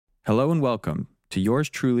Hello and welcome to yours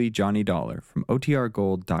truly, Johnny Dollar from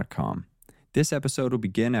OTRGold.com. This episode will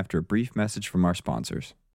begin after a brief message from our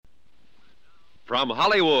sponsors. From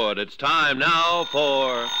Hollywood, it's time now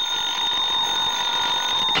for...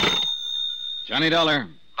 Johnny Dollar.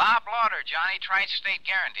 Bob Lauder, Johnny, Tri-State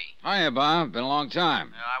Guarantee. Hiya, Bob. Been a long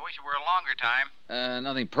time. I wish it were a longer time.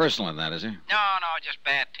 Nothing personal in that, is there? No, just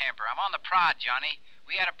bad temper. I'm on the prod, Johnny.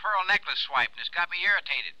 We had a pearl necklace swiped, and it's got me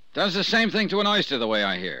irritated. Does the same thing to an oyster, the way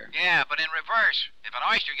I hear. Yeah, but in reverse. If an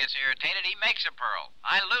oyster gets irritated, he makes a pearl.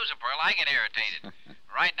 I lose a pearl, I get irritated.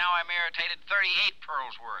 Right now, I'm irritated 38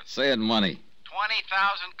 pearls worth. Say it in money. 20,000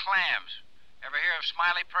 clams. Ever hear of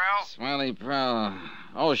Smiley Pearl? Smiley Pearl.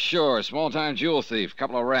 Oh, sure. Small-time jewel thief.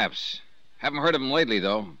 Couple of raps. Haven't heard of him lately,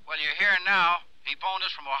 though. Well, you're here now. He phoned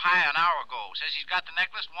us from Ohio an hour ago. Says he's got the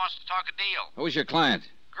necklace and wants to talk a deal. Who's your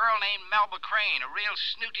client? Girl named Melba Crane, a real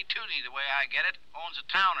snooty-tooty, the way I get it. Owns a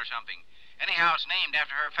town or something. Anyhow, it's named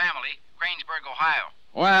after her family, Cranesburg, Ohio.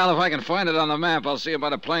 Well, if I can find it on the map, I'll see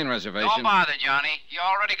about a plane reservation. Don't bother, Johnny. You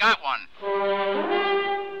already got one.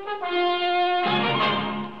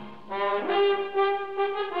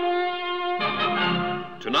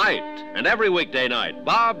 Tonight and every weekday night,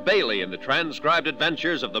 Bob Bailey in the transcribed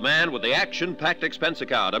adventures of the man with the action-packed expense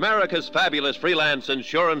account, America's fabulous freelance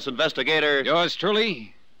insurance investigator. Yours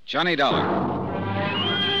truly, Johnny Dollar.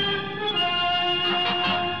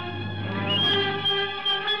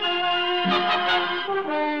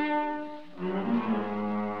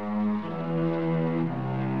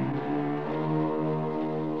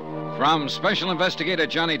 From Special Investigator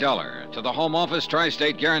Johnny Dollar to the Home Office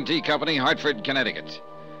Tri-State Guarantee Company, Hartford, Connecticut.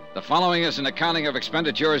 The following is an accounting of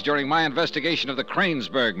expenditures during my investigation of the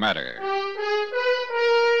Cranesburg matter.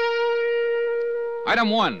 Item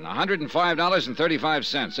 1,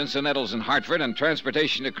 $105.35, incidentals in Hartford and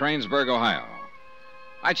transportation to Cranesburg, Ohio.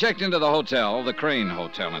 I checked into the hotel, the Crane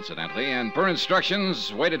Hotel, incidentally, and per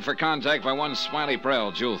instructions, waited for contact by one Smiley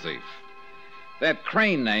Pearl, jewel thief. That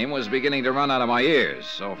Crane name was beginning to run out of my ears,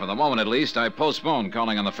 so for the moment at least, I postponed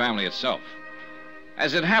calling on the family itself.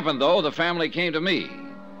 As it happened, though, the family came to me,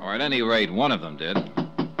 or at any rate, one of them did.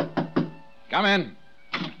 Come in.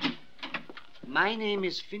 My name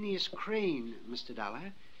is Phineas Crane, Mr.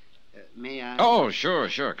 Dollar. May I... Oh, sure.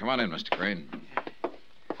 Come on in, Mr. Crane.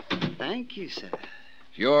 Thank you, sir.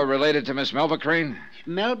 You're related to Miss Melba Crane?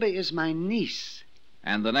 Melba is my niece.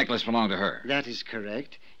 And the necklace belonged to her? That is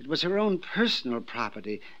correct. It was her own personal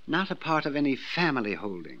property, not a part of any family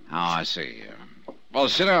holding. Oh, I see. Well,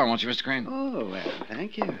 sit down, won't you, Mr. Crane? Oh, well,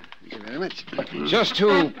 thank you. Thank you very much. Just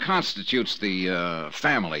who constitutes the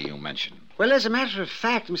family you mentioned? Well, as a matter of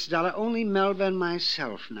fact, Mr. Dollar, only Melba and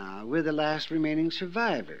myself now. We're the last remaining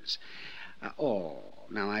survivors.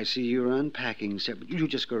 Now I see you're unpacking, sir, but you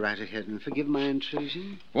just go right ahead and forgive my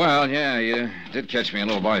intrusion. Well, yeah, you did catch me a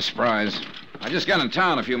little by surprise. I just got in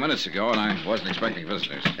town a few minutes ago, and I wasn't expecting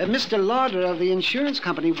visitors. Mr. Lauder of the insurance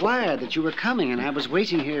company wired that you were coming, and I was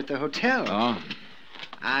waiting here at the hotel. Oh?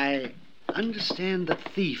 I understand the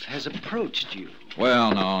thief has approached you.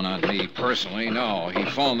 Well, no, not me personally, no. He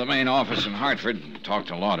phoned the main office in Hartford and talked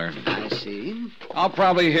to Lauder. I see. I'll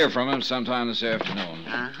probably hear from him sometime this afternoon.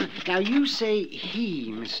 Now, you say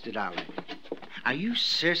he, Mr. Dollar. Are you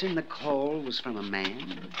certain the call was from a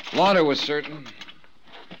man? Lauder was certain.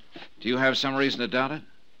 Do you have some reason to doubt it?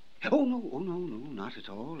 Oh, no, not at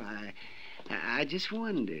all. I just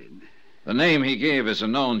wondered. The name he gave is a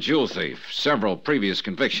known jewel thief. Several previous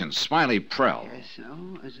convictions. Smiley Pearl. Yes,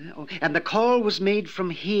 is that? Oh, and the call was made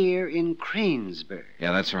from here in Cranesburg.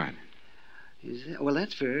 Yeah, that's right. Is that? Well,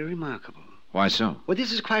 that's very remarkable. Why so? Well,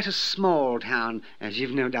 this is quite a small town, as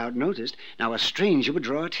you've no doubt noticed. Now, a stranger would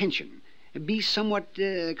draw attention. Be somewhat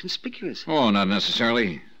conspicuous. Oh, not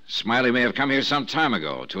necessarily. Smiley may have come here some time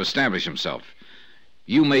ago to establish himself.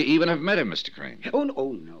 You may even have met him, Mr. Crane. Oh,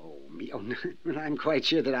 no. I'm quite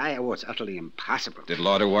sure that it's utterly impossible. Did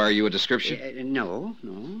Lauder wire you a description? No,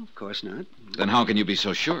 of course not. Then how can you be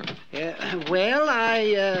so sure? Well,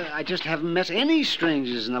 I just haven't met any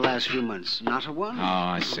strangers in the last few months. Not a one. Oh,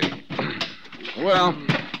 I see. Well,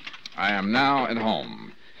 I am now at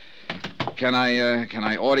home. Can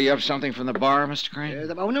I order you up something from the bar, Mr. Crane?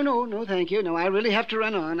 No, thank you. No, I really have to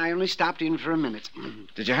run on. I only stopped in for a minute.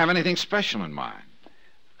 Did you have anything special in mind?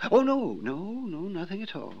 Oh, no, nothing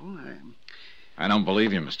at all. I don't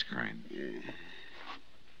believe you, Mr. Crane.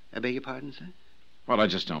 I beg your pardon, sir? Well, I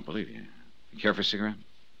just don't believe you. You care for a cigarette?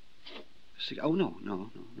 Oh, no,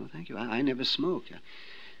 thank you. I never smoke.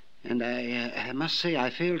 And I must say I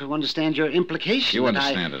fail to understand your implication. You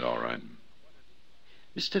understand it all right.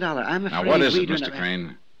 Mr. Dollar, I'm afraid... Now, what is it, Mr.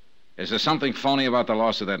 Crane? Is there something phony about the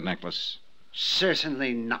loss of that necklace?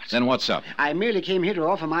 Certainly not. Then what's up? I merely came here to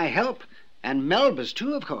offer my help, and Melba's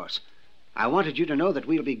too, of course. I wanted you to know that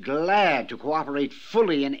we'll be glad to cooperate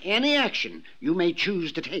fully in any action you may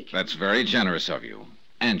choose to take. That's very generous of you.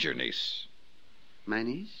 And your niece. My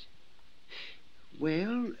niece?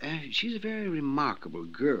 Well, she's a very remarkable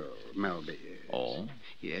girl, Melba. Oh?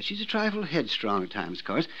 Yes, she's a trifle headstrong at times, of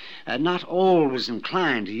course. Not always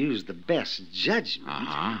inclined to use the best judgment.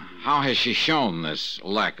 Uh-huh. How has she shown this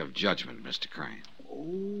lack of judgment, Mr. Crane?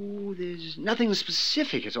 Oh, there's nothing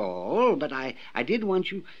specific at all, but I did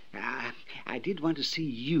want you... I did want to see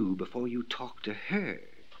you before you talk to her.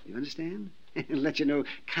 You understand? Let you know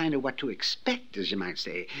kind of what to expect, as you might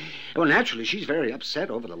say. Well, naturally, she's very upset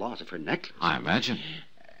over the loss of her necklace. I imagine.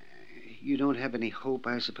 You don't have any hope,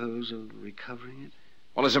 I suppose, of recovering it?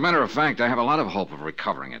 Well, as a matter of fact, I have a lot of hope of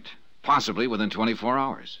recovering it. Possibly within 24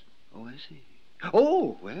 hours. Oh, I see.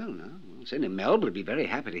 Oh, well, no. Certainly Melba would be very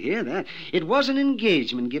happy to hear that. It was an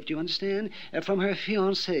engagement gift, you understand, from her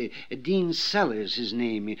fiancé, Dean Sellers, his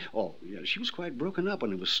name. Oh, yeah, she was quite broken up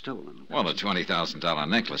when it was stolen. Well, a $20,000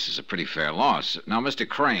 necklace is a pretty fair loss. Now, Mr.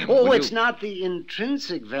 Crane... Oh, it's not the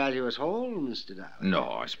intrinsic value at all, Mr. Dollar.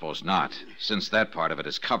 No, I suppose not, since that part of it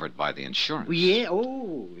is covered by the insurance. Well, yeah,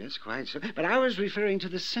 oh, that's quite so. But I was referring to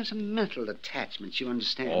the sentimental attachments, you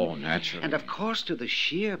understand. Oh, naturally. And, of course, to the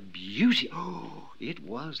sheer beauty. Oh, it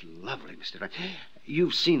was lovely, Mr. Dollar.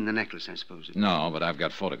 You've seen the necklace, I suppose. No, but I've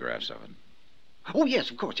got photographs of it. Oh,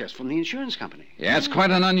 yes, of course, yes, from the insurance company. Yeah, it's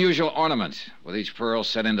quite an unusual ornament, with each pearl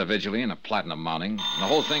set individually in a platinum mounting. And the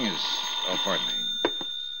whole thing is... Oh, pardon me.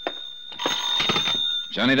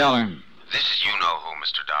 Johnny Dollar. This is you-know-who,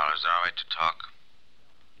 Mr. Dollar. Is that all right to talk?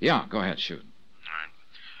 Yeah, go ahead, shoot. All right.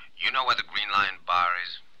 You know where the Green Lion Bar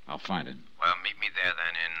is? I'll find it. Well, meet me there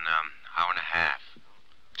then in hour and a half.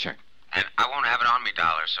 Check. And I won't have it on me,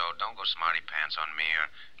 Dollar, so don't go smarty pants on me or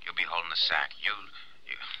you'll be holding the sack.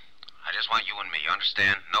 I just want you and me, you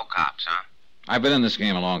understand? No cops, huh? I've been in this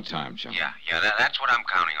game a long time, Johnny. Yeah, that's what I'm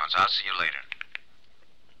counting on, so I'll see you later.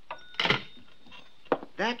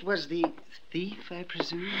 That was the thief, I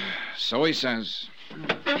presume? So he says.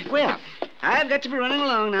 Well, I've got to be running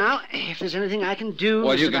along now. If there's anything I can do...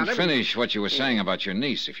 Well, you Mr. can Dollar... finish what you were saying about your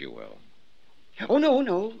niece, if you will. Oh,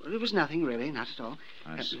 no. It was nothing, really. Not at all.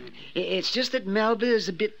 I see. It's just that Melba is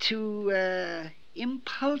a bit too,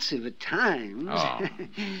 impulsive at times. Oh.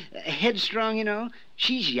 Headstrong, you know.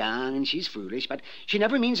 She's young and she's foolish, but she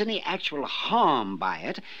never means any actual harm by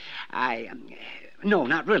it. No,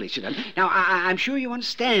 not really, she doesn't. Now, I'm sure you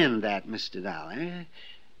understand that, Mr. Dollar.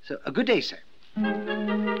 So, a good day, sir.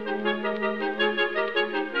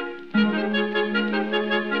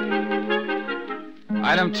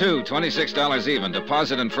 Item 2, $26 even.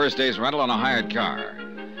 Deposit and first day's rental on a hired car.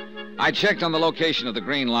 I checked on the location of the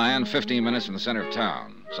Green Lion, 15 minutes from the center of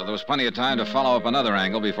town, so there was plenty of time to follow up another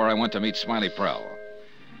angle before I went to meet Smiley Prell.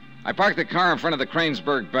 I parked the car in front of the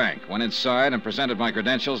Cranesburg Bank, went inside, and presented my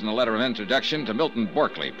credentials and a letter of introduction to Milton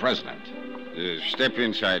Borkley, president. Step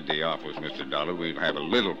inside the office, Mr. Dollar. We'll have a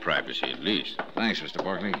little privacy at least. Thanks, Mr.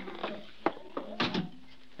 Borkley.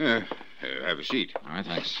 Have a seat. All right,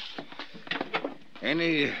 thanks.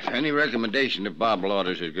 Any recommendation of Bob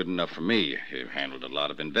Lauders is good enough for me. You've handled a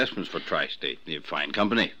lot of investments for Tri-State. You're a fine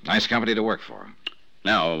company. Nice company to work for.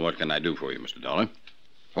 Now, what can I do for you, Mr. Dollar?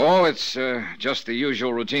 Oh, it's just the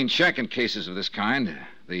usual routine check in cases of this kind.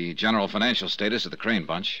 The general financial status of the Crane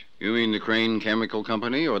bunch. You mean the Crane Chemical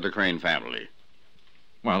Company or the Crane family?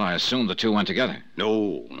 Well, I assume the two went together.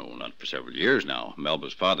 No, not for several years now.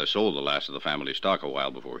 Melba's father sold the last of the family stock a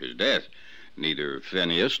while before his death. Neither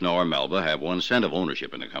Phineas nor Melba have 1 cent of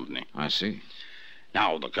ownership in the company. I see.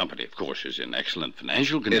 Now, the company, of course, is in excellent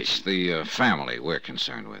financial condition. It's the family we're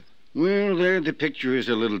concerned with. Well, there the picture is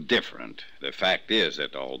a little different. The fact is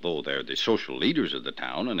that although they're the social leaders of the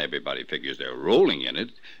town and everybody figures they're rolling in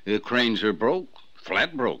it, the Cranes are broke.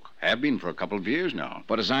 Flat broke. Have been for a couple of years now.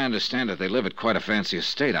 But as I understand it, they live at quite a fancy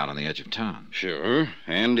estate out on the edge of town. Sure.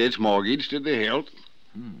 And it's mortgaged to the hilt.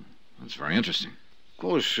 That's very interesting. Of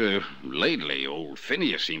course, lately, old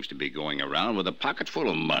Phineas seems to be going around with a pocket full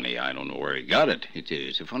of money. I don't know where he got it.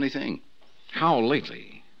 It's a funny thing. How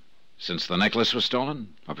lately? Since the necklace was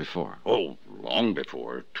stolen? Or before? Oh, long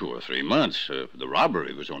before. 2 or 3 months. The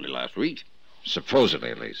robbery was only last week. Supposedly,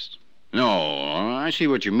 at least. No, I see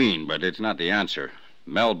what you mean, but it's not the answer.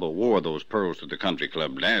 Melba wore those pearls to the country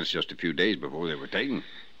club dance just a few days before they were taken.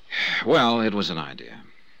 Well, it was an idea.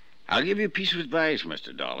 I'll give you a piece of advice,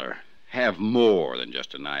 Mr. Dollar. Have more than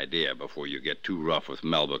just an idea before you get too rough with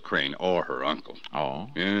Melba Crane or her uncle. Oh?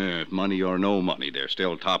 Yeah, money or no money, they're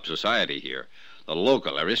still top society here. The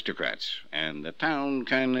local aristocrats. And the town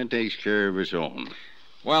kind of takes care of its own.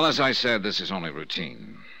 Well, as I said, this is only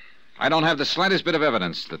routine. I don't have the slightest bit of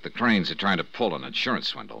evidence that the Cranes are trying to pull an insurance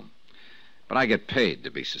swindle. But I get paid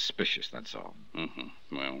to be suspicious, that's all.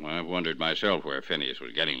 Mm-hmm. Well, I've wondered myself where Phineas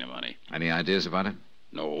was getting the money. Any ideas about it?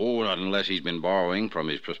 No, not unless he's been borrowing from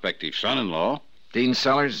his prospective son-in-law. Dean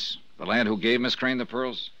Sellers, the lad who gave Miss Crane the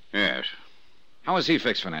pearls? Yes. How is he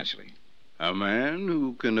fixed financially? A man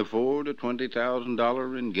who can afford a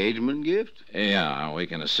 $20,000 engagement gift? Yeah, we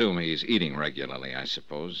can assume he's eating regularly, I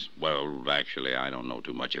suppose. Well, actually, I don't know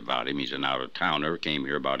too much about him. He's an out-of-towner, came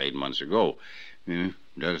here about 8 months ago.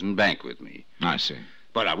 Doesn't bank with me. I see.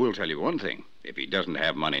 But I will tell you one thing. If he doesn't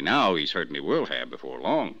have money now, he certainly will have before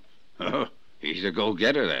long. He's a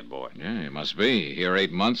go-getter, that boy. Yeah, he must be. Here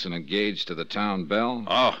 8 months and engaged to the town belle.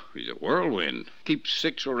 Oh, he's a whirlwind. Keeps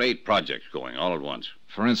 6 or 8 projects going all at once.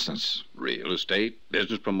 For instance? Real estate,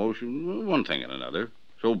 business promotion, one thing and another.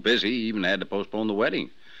 So busy, he even had to postpone the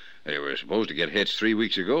wedding. They were supposed to get hitched 3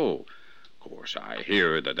 weeks ago. Of course, I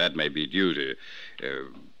hear that may be due to,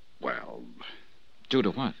 Due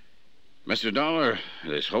to what? Mr. Dollar,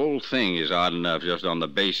 this whole thing is odd enough just on the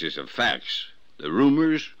basis of facts. The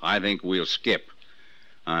rumors, I think we'll skip.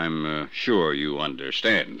 I'm sure you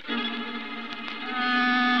understand.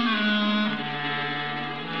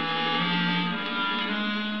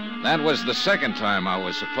 That was the second time I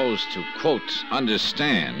was supposed to, quote,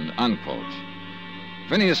 understand, unquote.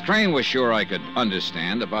 Phineas Crane was sure I could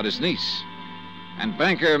understand about his niece. And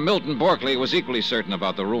banker Milton Borkley was equally certain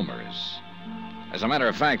about the rumors. As a matter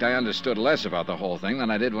of fact, I understood less about the whole thing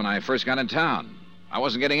than I did when I first got in town. I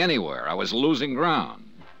wasn't getting anywhere. I was losing ground.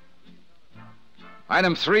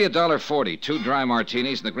 Item 3, $1.40, 2 dry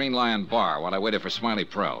martinis in the Green Lion Bar while I waited for Smiley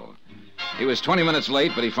Prell. He was 20 minutes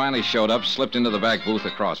late, but he finally showed up, slipped into the back booth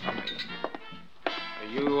across from me.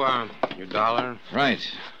 Your dollar? Right.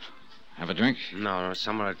 Have a drink? No,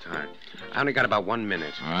 some other time. I only got about 1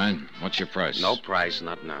 minute. All right. What's your price? No price,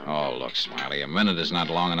 not now. Oh, look, Smiley, a minute is not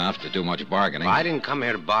long enough to do much bargaining. Well, I didn't come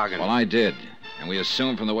here to bargain. Well, I did. And we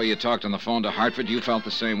assume from the way you talked on the phone to Hartford, you felt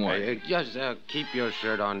the same way. Just keep your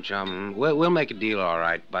shirt on, chum. We'll make a deal, all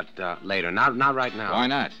right, but later. Not right now. Why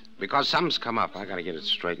not? Because something's come up. I got to get it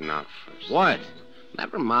straightened out first. What?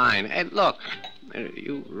 Never mind. Hey, look.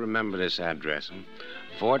 You remember this address, huh?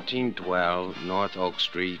 1412 North Oak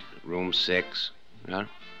Street, room 6. Yeah?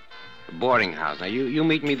 The boarding house. Now, you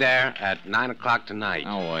meet me there at 9 o'clock tonight.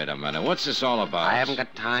 Oh, wait a minute. What's this all about? I haven't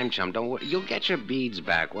got time, chum. Don't worry. You'll get your beads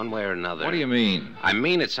back one way or another. What do you mean? I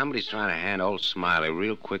mean that somebody's trying to hand old Smiley a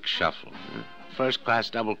real quick shuffle.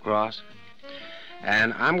 First-class double cross.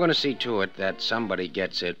 And I'm going to see to it that somebody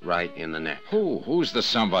gets it right in the neck. Who's the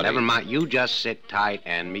somebody? Never mind. You just sit tight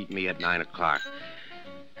and meet me at 9 o'clock.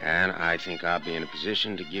 And I think I'll be in a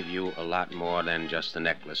position to give you a lot more than just the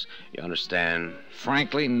necklace. You understand?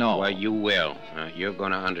 Frankly, no. Well, you will. You're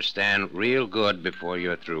going to understand real good before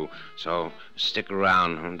you're through. So stick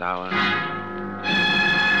around, Dollar.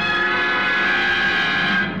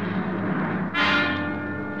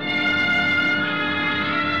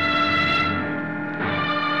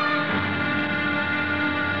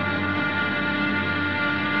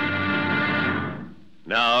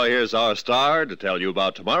 Now, here's our star to tell you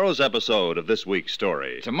about tomorrow's episode of this week's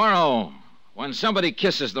story. Tomorrow, when somebody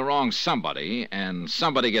kisses the wrong somebody and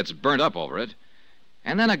somebody gets burnt up over it,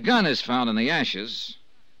 and then a gun is found in the ashes,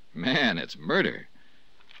 man, it's murder.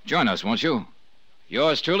 Join us, won't you?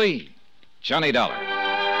 Yours truly, Johnny Dollar.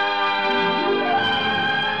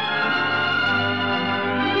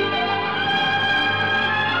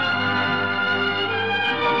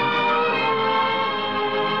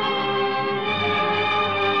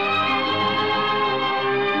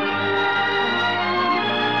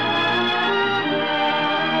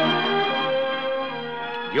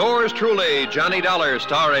 Yours truly, Johnny Dollar,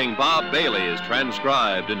 starring Bob Bailey, is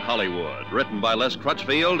transcribed in Hollywood. Written by Les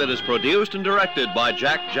Crutchfield, it is produced and directed by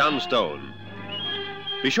Jack Johnstone.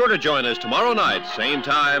 Be sure to join us tomorrow night, same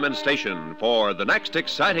time and station, for the next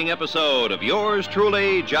exciting episode of Yours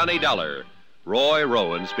truly, Johnny Dollar. Roy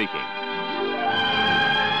Rowan speaking.